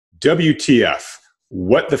WTF,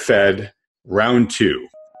 What the Fed, Round 2.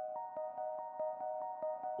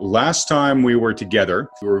 Last time we were together,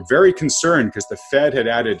 we were very concerned because the Fed had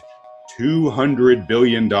added $200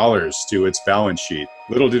 billion to its balance sheet.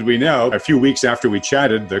 Little did we know, a few weeks after we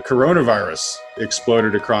chatted, the coronavirus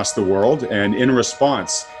exploded across the world, and in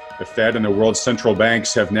response, the Fed and the world's central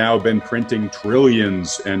banks have now been printing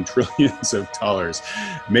trillions and trillions of dollars,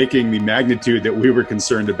 making the magnitude that we were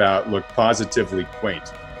concerned about look positively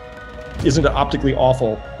quaint. Isn't it optically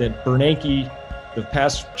awful that Bernanke, the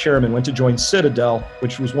past chairman, went to join Citadel,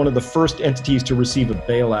 which was one of the first entities to receive a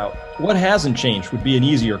bailout? What hasn't changed would be an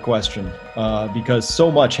easier question, because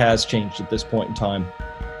so much has changed at this point in time.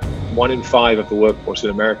 1 in 5 of the workforce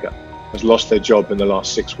in America has lost their job in the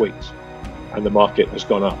last 6 weeks, and the market has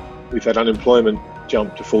gone up. We've had unemployment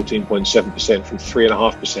jump to 14.7% from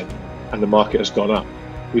 3.5%, and the market has gone up.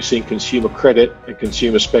 We've seen consumer credit and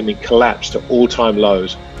consumer spending collapse to all-time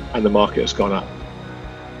lows, and the market has gone up.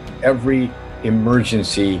 Every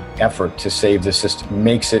emergency effort to save the system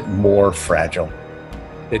makes it more fragile.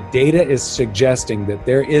 The data is suggesting that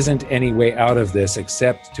there isn't any way out of this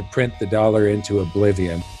except to print the dollar into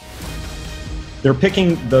oblivion. They're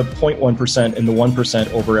picking the 0.1% and the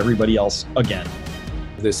 1% over everybody else again.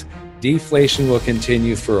 This deflation will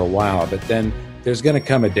continue for a while, but then there's going to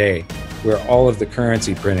come a day where all of the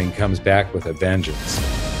currency printing comes back with a vengeance.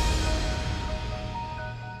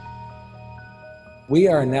 We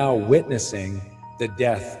are now witnessing the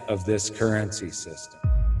death of this currency system.